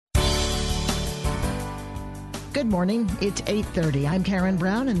Good morning. It's 8:30. I'm Karen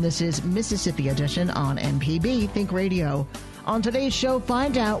Brown, and this is Mississippi Edition on MPB Think Radio. On today's show,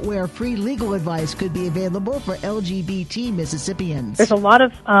 find out where free legal advice could be available for LGBT Mississippians. There's a lot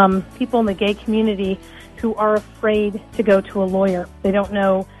of people in the gay community who are afraid to go to a lawyer. They don't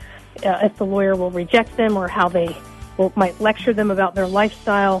know if the lawyer will reject them or how they might lecture them about their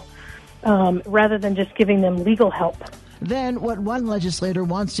lifestyle rather than just giving them legal help. Then, what one legislator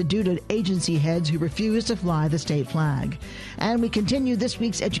wants to do to agency heads who refuse to fly the state flag. And we continue this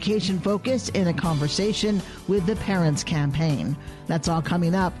week's education focus in a conversation with the Parents Campaign. That's all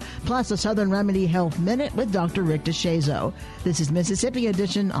coming up, plus a Southern Remedy Health Minute with Dr. Rick DeShazo. This is Mississippi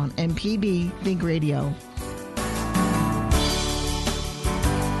Edition on MPB Think Radio.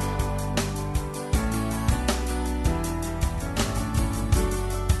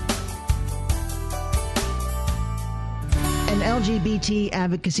 LGBT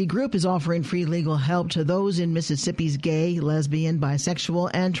advocacy group is offering free legal help to those in Mississippi's gay, lesbian,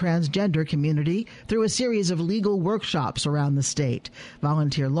 bisexual, and transgender community through a series of legal workshops around the state.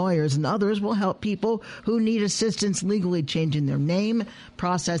 Volunteer lawyers and others will help people who need assistance legally changing their name,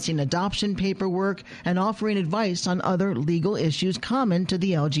 processing adoption paperwork, and offering advice on other legal issues common to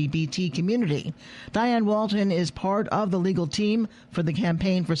the LGBT community. Diane Walton is part of the legal team for the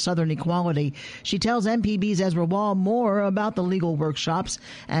Campaign for Southern Equality. She tells MPB's Ezra Wall more about the legal workshops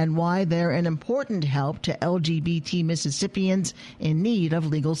and why they're an important help to LGBT Mississippians in need of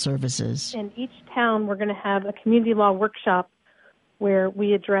legal services. In each town, we're going to have a community law workshop where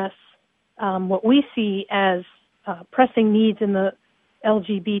we address what we see as pressing needs in the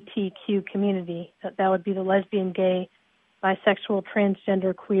LGBTQ community. That would be the lesbian, gay, bisexual,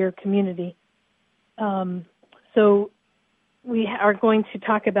 transgender, queer community. So we are going to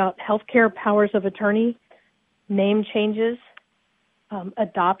talk about healthcare powers of attorney, name changes,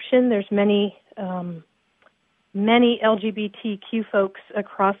 adoption. There's many LGBTQ folks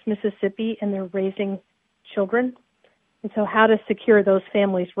across Mississippi, and they're raising children. And so how to secure those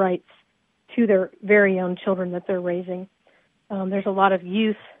families' rights to their very own children that they're raising. There's a lot of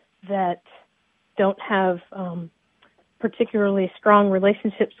youth that don't have particularly strong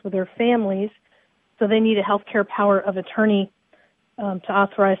relationships with their families, so they need a healthcare power of attorney to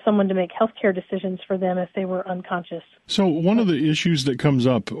authorize someone to make healthcare decisions for them if they were unconscious. So one of the issues that comes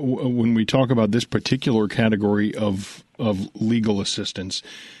up when we talk about this particular category of legal assistance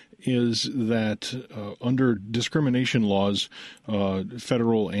is that under discrimination laws,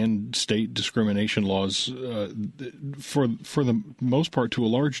 federal and state discrimination laws, for the most part, to a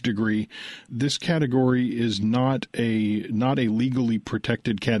large degree, this category is not a legally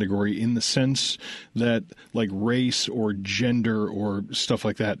protected category in the sense that like race or gender or stuff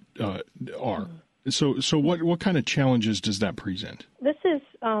like that are. So what kind of challenges does that present? This is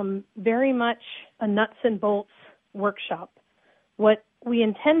very much a nuts and bolts workshop. What we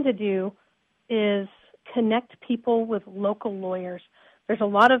intend to do is connect people with local lawyers. There's a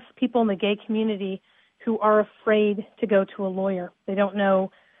lot of people in the gay community who are afraid to go to a lawyer. They don't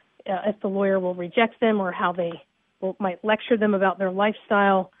know if the lawyer will reject them or how they might lecture them about their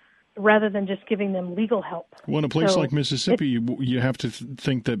lifestyle rather than just giving them legal help. Well, in a place like Mississippi, you have to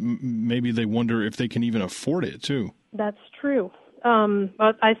think that maybe they wonder if they can even afford it, too. That's true.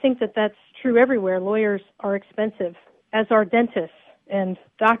 But I think that that's true everywhere. Lawyers are expensive, as are dentists and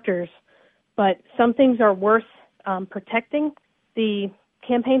doctors, but some things are worth protecting. The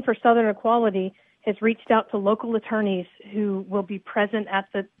Campaign for Southern Equality has reached out to local attorneys who will be present at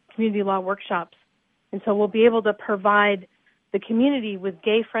the community law workshops, and so we'll be able to provide the community with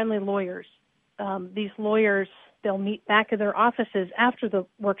gay-friendly lawyers. These lawyers, they'll meet back at their offices after the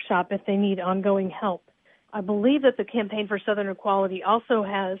workshop if they need ongoing help. I believe that the Campaign for Southern Equality also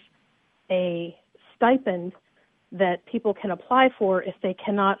has a stipend that people can apply for if they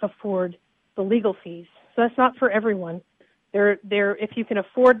cannot afford the legal fees. So that's not for everyone. If you can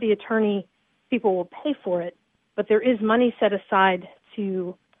afford the attorney, people will pay for it, but there is money set aside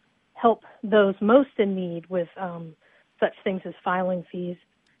to help those most in need with such things as filing fees,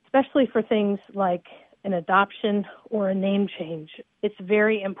 especially for things like an adoption or a name change. It's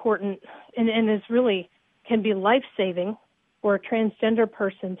very important and is really can be life-saving for a transgender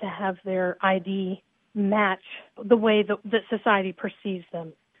person to have their ID match the way that society perceives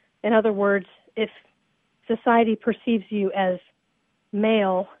them. In other words, if society perceives you as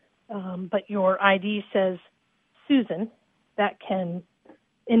male, but your ID says Susan, that can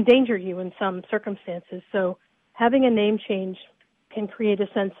endanger you in some circumstances. So having a name change can create a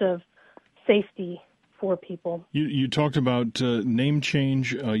sense of safety 4 people. You talked about name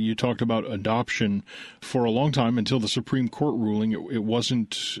change. You talked about adoption. For a long time, until the Supreme Court ruling, it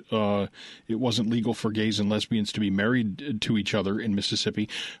wasn't legal for gays and lesbians to be married to each other in Mississippi,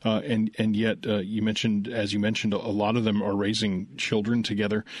 and yet you mentioned a lot of them are raising children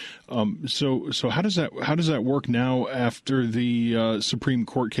together. So how does that work now after the Supreme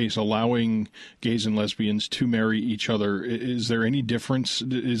Court case allowing gays and lesbians to marry each other? Is there any difference?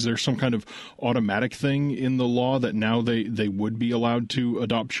 Is there some kind of automatic thing in the law that now they would be allowed to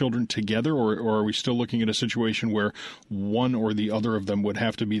adopt children together, or are we still looking at a situation where one or the other of them would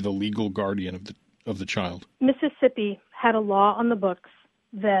have to be the legal guardian of the child? Mississippi had a law on the books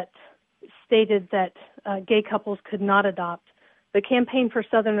that stated that gay couples could not adopt. The Campaign for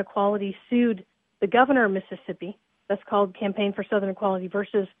Southern Equality sued the governor of Mississippi. That's called Campaign for Southern Equality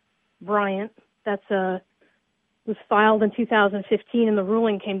versus Bryant. That's was filed in 2015, and the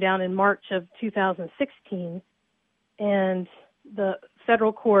ruling came down in March of 2016. And the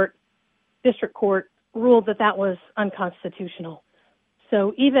federal court, district court, ruled that was unconstitutional.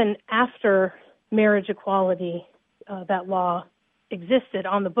 So even after marriage equality, that law existed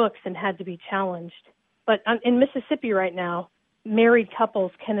on the books and had to be challenged. But in Mississippi right now, married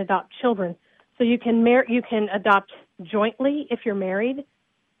couples can adopt children. So you can adopt jointly if you're married,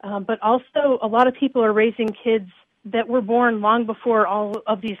 but also a lot of people are raising kids that were born long before all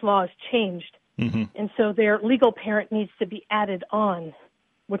of these laws changed. Mm-hmm. And so their legal parent needs to be added on,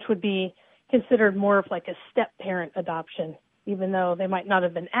 which would be considered more of like a step-parent adoption. Even though they might not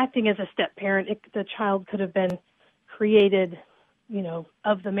have been acting as a step-parent, the child could have been created,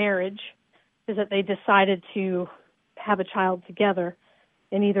 of the marriage, is that they decided to have a child together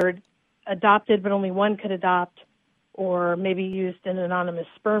and either adopted, but only one could adopt, or maybe used an anonymous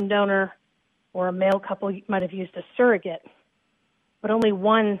sperm donor, or a male couple might have used a surrogate, but only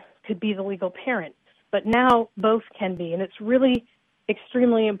one could be the legal parent. But now both can be, and it's really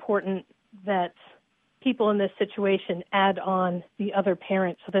extremely important that people in this situation add on the other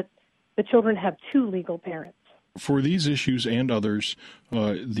parent so that the children have 2 legal parents. For these issues and others,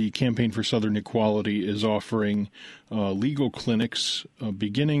 the Campaign for Southern Equality is offering legal clinics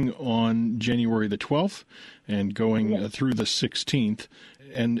beginning on January the 12th and going through the 16th.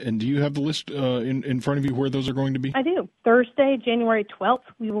 And do you have the list in front of you where those are going to be? I do. Thursday, January 12th,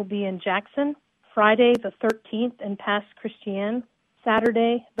 we will be in Jackson. Friday, the 13th, in Pass Christian.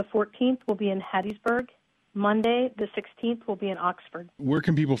 Saturday, the 14th, will be in Hattiesburg. Monday, the 16th, will be in Oxford. Where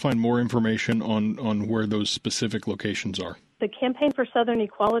can people find more information on where those specific locations are? The Campaign for Southern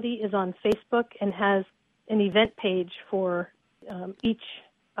Equality is on Facebook and has an event page for each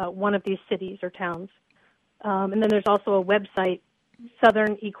one of these cities or towns. And then there's also a website,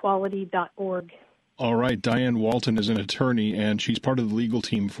 southernequality.org. All right. Diane Walton is an attorney, and she's part of the legal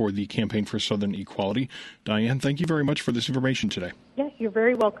team for the Campaign for Southern Equality. Diane, thank you very much for this information today. Yeah, you're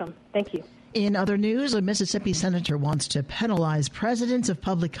very welcome. Thank you. In other news, a Mississippi senator wants to penalize presidents of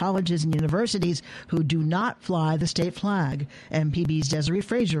public colleges and universities who do not fly the state flag. MPB's Desiree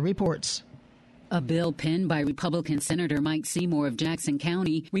Frazier reports. A bill penned by Republican Senator Mike Seymour of Jackson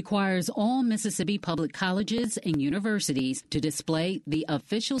County requires all Mississippi public colleges and universities to display the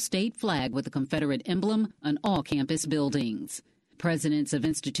official state flag with the Confederate emblem on all campus buildings. Presidents of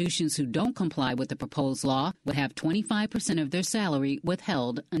institutions who don't comply with the proposed law would have 25% of their salary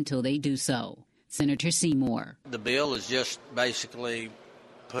withheld until they do so. Senator Seymour. The bill is just basically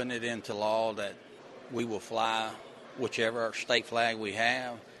putting it into law that we will fly whichever state flag we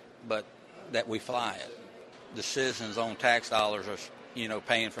have, but that we fly it. The citizens' own tax dollars are,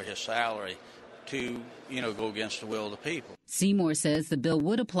 paying for his salary to, go against the will of the people. Seymour says the bill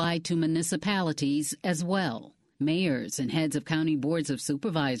would apply to municipalities as well. Mayors and heads of county boards of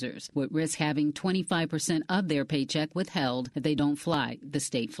supervisors would risk having 25% of their paycheck withheld if they don't fly the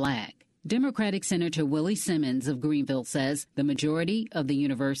state flag. Democratic Senator Willie Simmons of Greenville says the majority of the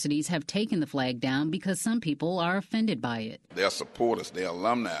universities have taken the flag down because some people are offended by it. Their supporters, their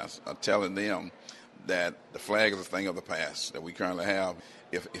alumni are telling them that the flag is a thing of the past that we currently have.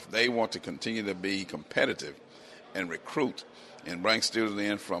 If they want to continue to be competitive and recruit and bring students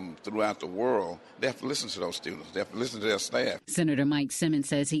in from throughout the world, they have to listen to those students. They have to listen to their staff. Senator Mike Simmons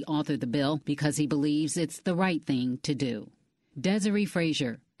says he authored the bill because he believes it's the right thing to do. Desiree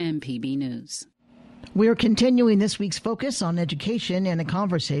Frazier, MPB News. We're continuing this week's focus on education in a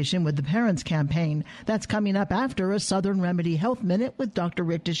conversation with the Parents Campaign. That's coming up after a Southern Remedy Health Minute with Dr.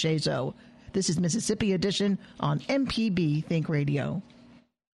 Rick DeShazo. This is Mississippi Edition on MPB Think Radio.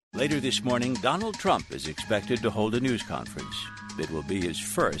 Later this morning, Donald Trump is expected to hold a news conference. It will be his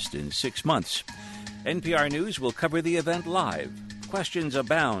first in 6 months. NPR News will cover the event live. Questions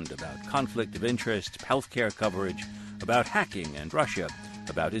abound about conflict of interest, healthcare coverage, about hacking and Russia,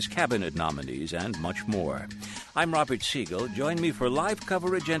 about his cabinet nominees, and much more. I'm Robert Siegel. Join me for live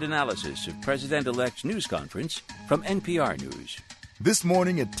coverage and analysis of President-elect's news conference from NPR News. This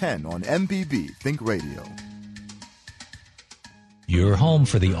morning at 10 on MPB Think Radio. Your home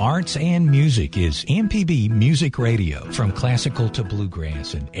for the arts and music is MPB Music Radio. From classical to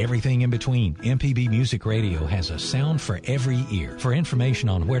bluegrass and everything in between, MPB Music Radio has a sound for every ear. For information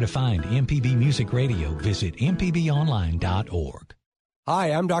on where to find MPB Music Radio, visit mpbonline.org. Hi,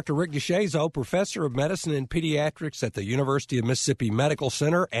 I'm Dr. Rick DeShazo, Professor of Medicine and Pediatrics at the University of Mississippi Medical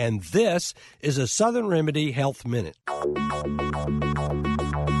Center, and this is a Southern Remedy Health Minute.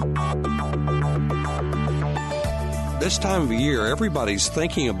 This time of year, everybody's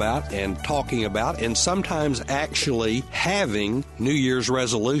thinking about and talking about and sometimes actually having New Year's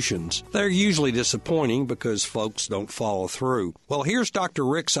resolutions. They're usually disappointing because folks don't follow through. Well, here's Dr.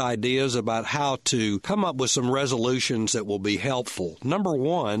 Rick's ideas about how to come up with some resolutions that will be helpful. Number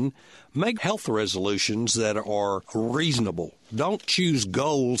one, make health resolutions that are reasonable. Don't choose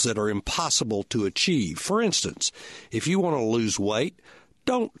goals that are impossible to achieve. For instance, if you want to lose weight,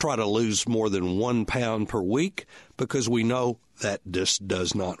 don't try to lose more than 1 pound per week because we know that just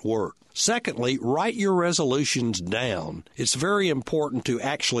does not work. Secondly, write your resolutions down. It's very important to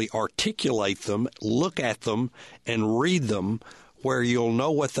actually articulate them, look at them, and read them where you'll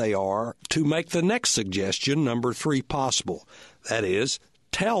know what they are to make the next suggestion, number 3, possible. That is,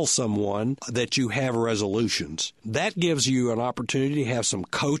 tell someone that you have resolutions. That gives you an opportunity to have some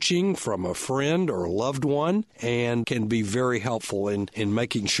coaching from a friend or a loved one and can be very helpful in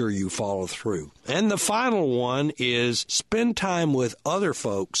making sure you follow through. And the final one is spend time with other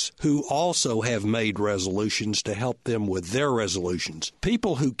folks who also have made resolutions to help them with their resolutions.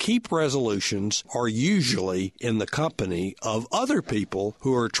 People who keep resolutions are usually in the company of other people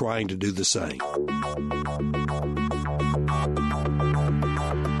who are trying to do the same.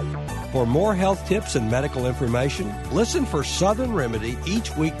 For more health tips and medical information, listen for Southern Remedy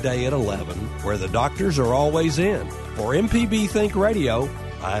each weekday at 11, where the doctors are always in. For MPB Think Radio,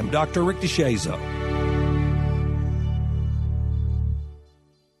 I'm Dr. Rick DeShazo.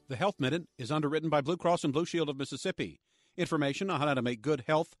 The Health Minute is underwritten by Blue Cross and Blue Shield of Mississippi. Information on how to make good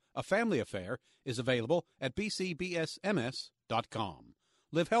health a family affair is available at bcbsms.com.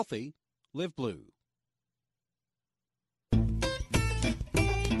 Live healthy, live blue.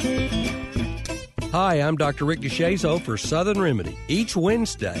 Hi, I'm Dr. Rick DeShazo for Southern Remedy. Each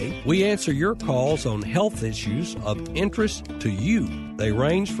Wednesday, we answer your calls on health issues of interest to you. They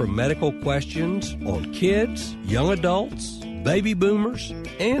range from medical questions on kids, young adults, baby boomers,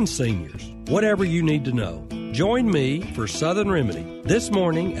 and seniors. Whatever you need to know. Join me for Southern Remedy this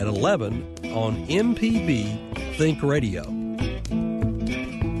morning at 11 on MPB Think Radio.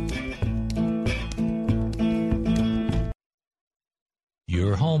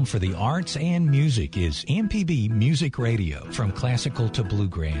 Your home for the arts and music is MPB Music Radio. From classical to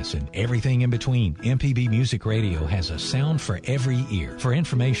bluegrass and everything in between, MPB Music Radio has a sound for every ear. For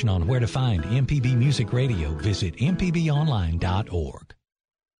information on where to find MPB Music Radio, visit mpbonline.org.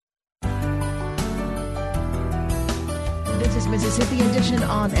 This is Mississippi Edition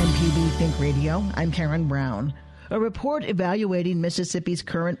on MPB Think Radio. I'm Karen Brown. A report evaluating Mississippi's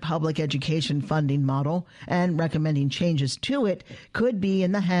current public education funding model and recommending changes to it could be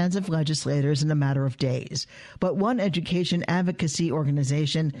in the hands of legislators in a matter of days. But one education advocacy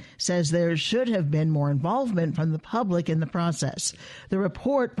organization says there should have been more involvement from the public in the process. The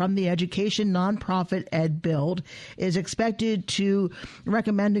report from the education nonprofit EdBuild is expected to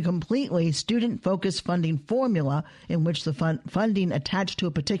recommend a completely student-focused funding formula in which the funding attached to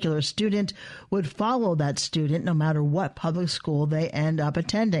a particular student would follow that student no matter what public school they end up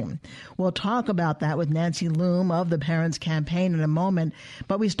attending. We'll talk about that with Nancy Loom of the Parents Campaign in a moment,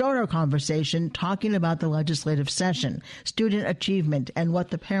 but we start our conversation talking about the legislative session, student achievement, and what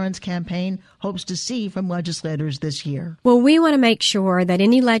the Parents Campaign hopes to see from legislators this year. Well, we want to make sure that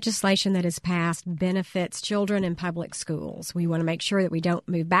any legislation that is passed benefits children in public schools. We want to make sure that we don't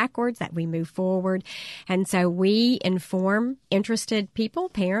move backwards, that we move forward. And so we inform interested people,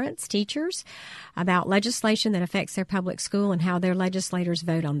 parents, teachers, about legislation that affects their public school and how their legislators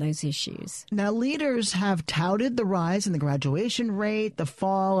vote on those issues. Now, leaders have touted the rise in the graduation rate, the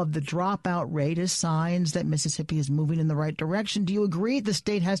fall of the dropout rate as signs that Mississippi is moving in the right direction. Do you agree the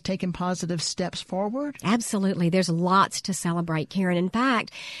state has taken positive steps forward? Absolutely. There's lots to celebrate, Karen. In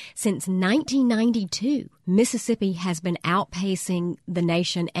fact, since 1992, Mississippi has been outpacing the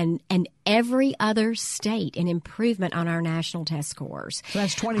nation and every other state in improvement on our national test scores. So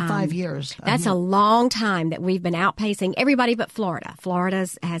that's 25 years. That's a long time that we've been outpacing everybody but Florida. Florida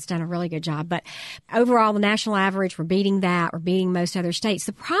has done a really good job. But overall, the national average, we're beating that. We're beating most other states.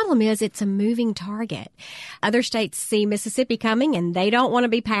 The problem is it's a moving target. Other states see Mississippi coming, and they don't want to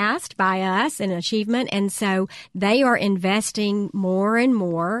be passed by us in achievement. And so they are investing more and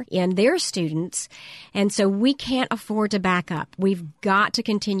more in their students. And so we can't afford to back up. We've got to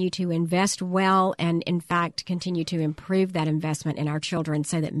continue to invest well and, in fact, continue to improve that investment in our children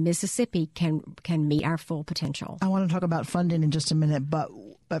so that Mississippi can meet our full potential. I want to talk about funding in just a minute, but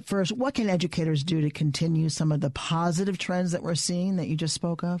first, what can educators do to continue some of the positive trends that we're seeing that you just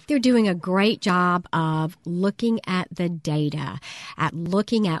spoke of? They're doing a great job of looking at the data, at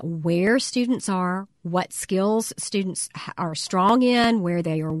looking at where students are, what skills students are strong in, where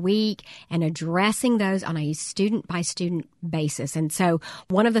they are weak, and addressing those on a student-by-student basis. And so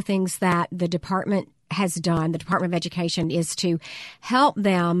one of the things that the department has done, the Department of Education, is to help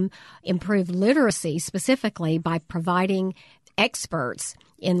them improve literacy specifically by providing experts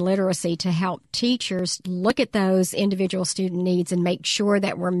in literacy to help teachers look at those individual student needs and make sure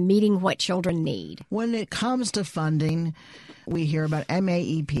that we're meeting what children need. When it comes to funding, we hear about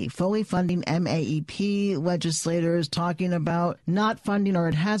MAEP, fully funding MAEP, legislators talking about not funding or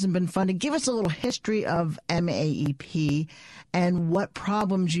it hasn't been funded. Give us a little history of MAEP and what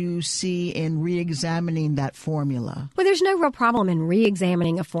problems you see in reexamining that formula. Well, there's no real problem in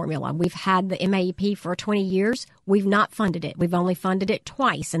reexamining a formula. We've had the MAEP for 20 years. We've not funded it. We've only funded it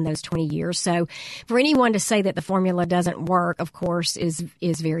twice in those 20 years. So for anyone to say that the formula doesn't work, of course, is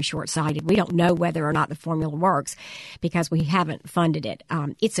very short-sighted. We don't know whether or not the formula works because we haven't funded it.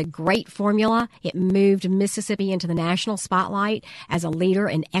 It's a great formula. It moved Mississippi into the national spotlight as a leader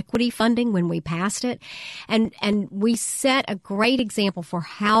in equity funding when we passed it. And we set a great example for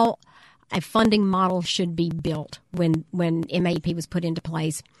how a funding model should be built when MAEP was put into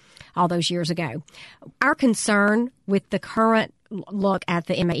place all those years ago. Our concern with the current look at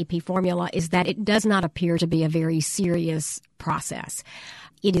the MAEP formula is that it does not appear to be a very serious process.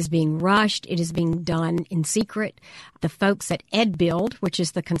 It is being rushed. It is being done in secret. The folks at EdBuild, which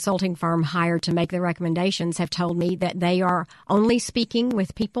is the consulting firm hired to make the recommendations, have told me that they are only speaking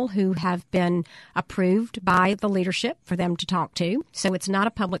with people who have been approved by the leadership for them to talk to. So it's not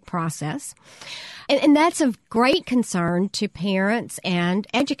a public process. And that's of great concern to parents and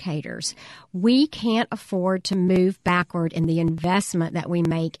educators. We can't afford to move backward in the investment that we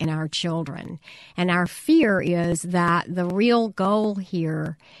make in our children. And our fear is that the real goal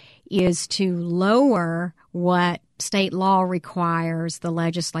here is to lower what state law requires the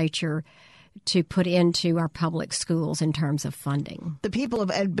legislature to put into our public schools in terms of funding. The people of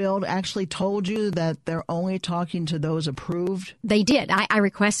EdBuild actually told you that they're only talking to those approved? They did. I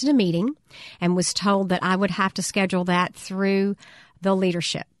requested a meeting and was told that I would have to schedule that through the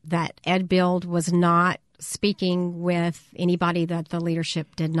leadership, that EdBuild was not speaking with anybody that the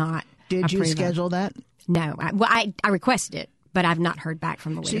leadership did not approve. Did you schedule that? No. I requested it, but I've not heard back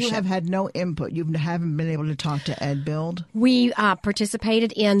from the leadership. So you have had no input. You haven't been able to talk to EdBuild? We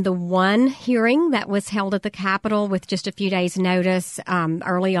participated in the one hearing that was held at the Capitol with just a few days' notice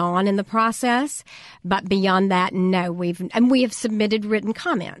early on in the process. But beyond that, no. We have submitted written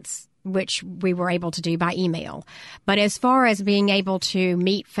comments, which we were able to do by email. But as far as being able to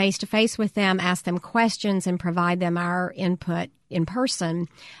meet face-to-face with them, ask them questions, and provide them our input in person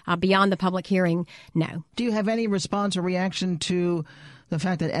beyond the public hearing, no. Do you have any response or reaction to the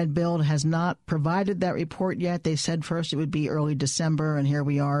fact that EdBuild has not provided that report yet? They said first it would be early December, and here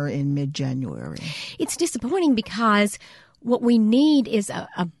we are in mid-January. It's disappointing because what we need is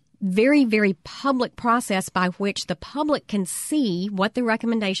a very, very public process by which the public can see what the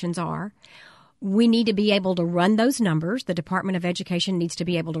recommendations are. We need to be able to run those numbers. The Department of Education needs to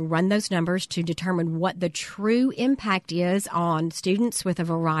be able to run those numbers to determine what the true impact is on students with a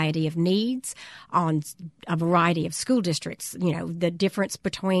variety of needs, on a variety of school districts. You know, the difference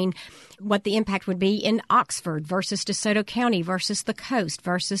between what the impact would be in Oxford versus DeSoto County versus the coast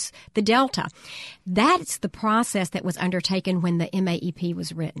versus the Delta. That's the process that was undertaken when the MAEP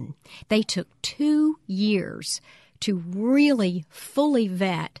was written. They took 2 years to really fully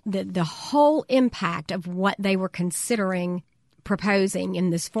vet the whole impact of what they were considering proposing in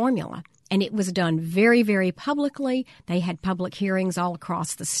this formula. And it was done very, very publicly. They had public hearings all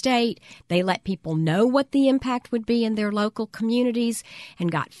across the state. They let people know what the impact would be in their local communities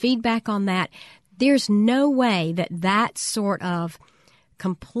and got feedback on that. There's no way that sort of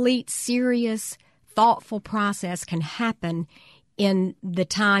complete, serious, thoughtful process can happen in the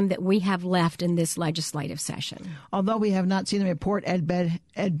time that we have left in this legislative session. Although we have not seen the report,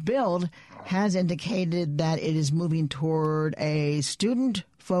 EdBuild has indicated that it is moving toward a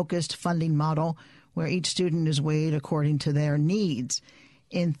student-focused funding model where each student is weighed according to their needs.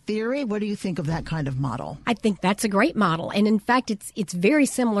 In theory, what do you think of that kind of model? I think that's a great model. And in fact, it's very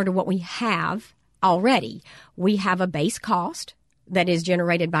similar to what we have already. We have a base cost that is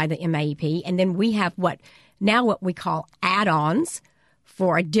generated by the MAEP, and then we have what we call add-ons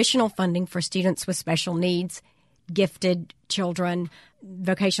for additional funding for students with special needs, gifted children,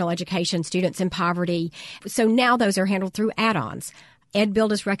 vocational education, students in poverty. So now those are handled through add-ons.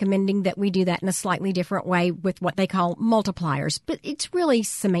 EdBuild is recommending that we do that in a slightly different way with what they call multipliers, but it's really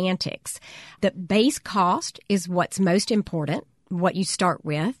semantics. The base cost is what's most important, what you start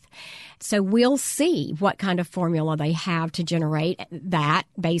with. So we'll see what kind of formula they have to generate that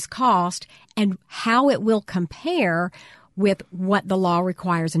base cost and how it will compare with what the law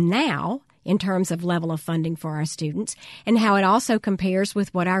requires now in terms of level of funding for our students, and how it also compares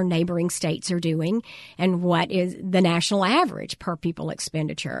with what our neighboring states are doing and what is the national average per pupil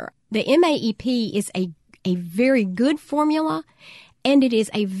expenditure. The MAEP is a very good formula, and it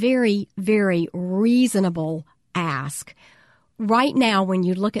is a very, very reasonable ask. Right now, when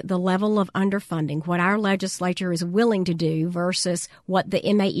you look at the level of underfunding, what our legislature is willing to do versus what the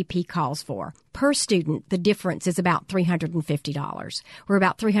MAEP calls for, per student, the difference is about $350. We're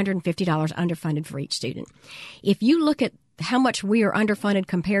about $350 underfunded for each student. If you look at how much we are underfunded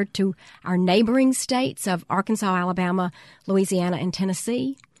compared to our neighboring states of Arkansas, Alabama, Louisiana, and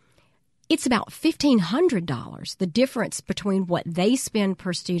Tennessee, it's about $1,500, the difference between what they spend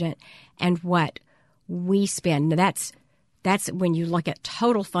per student and what we spend. Now, that's when you look at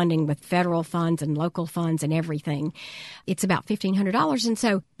total funding with federal funds and local funds and everything. It's about $1,500. And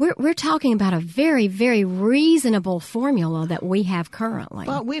so we're talking about a very, very reasonable formula that we have currently.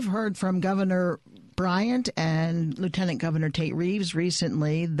 Well, we've heard from Governor Bryant and Lieutenant Governor Tate Reeves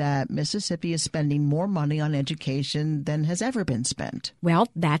recently that Mississippi is spending more money on education than has ever been spent. Well,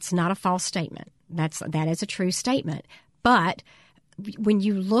 that's not a false statement. That is a true statement. But when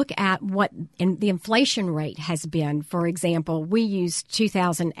you look at what the inflation rate has been, for example, we used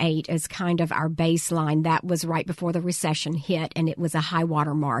 2008 as kind of our baseline. That was right before the recession hit, and it was a high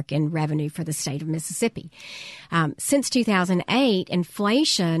water mark in revenue for the state of Mississippi. Since 2008,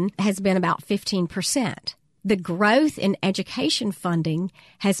 inflation has been about 15%. The growth in education funding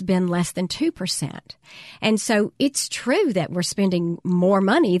has been less than 2%. And so it's true that we're spending more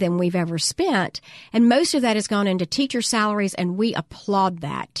money than we've ever spent. And most of that has gone into teacher salaries, and we applaud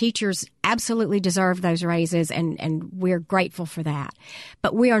that. Teachers absolutely deserve those raises, and we're grateful for that.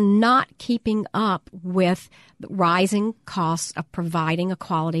 But we are not keeping up with the rising costs of providing a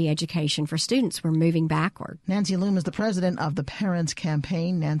quality education for students. We're moving backward. Nancy Loom is the president of the Parents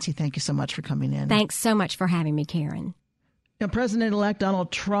Campaign. Nancy, thank you so much for coming in. Thanks so much for having me, Karen. Now, President-elect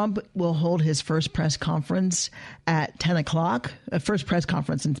Donald Trump will hold his first press conference at 10 o'clock. First press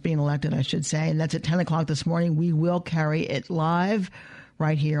conference since being elected, I should say. And that's at 10 o'clock this morning. We will carry it live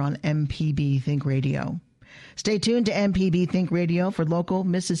right here on MPB Think Radio. Stay tuned to MPB Think Radio for local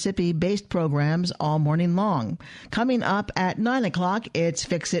Mississippi-based programs all morning long. Coming up at 9 o'clock, it's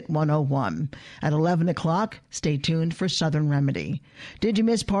Fix It 101. At 11 o'clock, stay tuned for Southern Remedy. Did you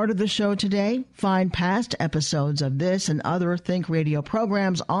miss part of the show today? Find past episodes of this and other Think Radio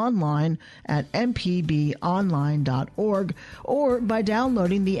programs online at mpbonline.org or by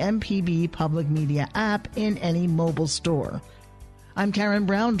downloading the MPB Public Media app in any mobile store. I'm Karen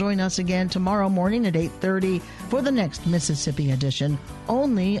Brown. Join us again tomorrow morning at 8:30 for the next Mississippi edition,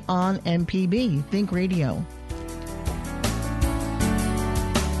 only on MPB Think Radio.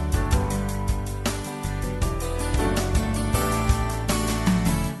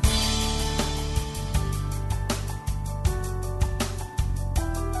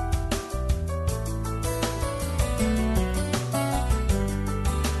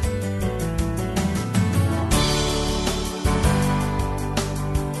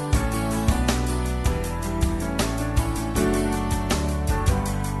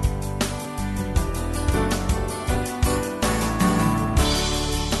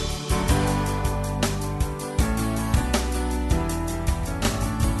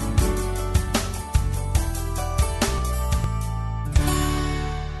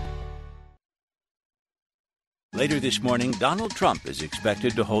 Later this morning, Donald Trump is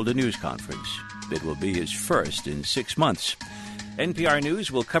expected to hold a news conference. It will be his first in 6 months. NPR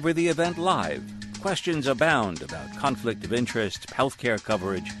News will cover the event live. Questions abound about conflict of interest, healthcare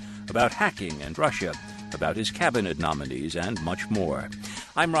coverage, about hacking and Russia, about his cabinet nominees, and much more.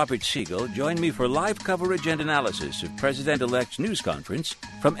 I'm Robert Siegel. Join me for live coverage and analysis of President-elect's news conference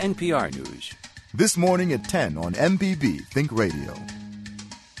from NPR News. This morning at 10 on MPB Think Radio.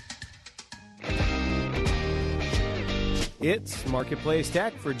 It's Marketplace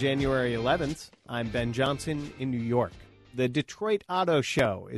Tech for January 11th. I'm Ben Johnson in New York. The Detroit Auto Show is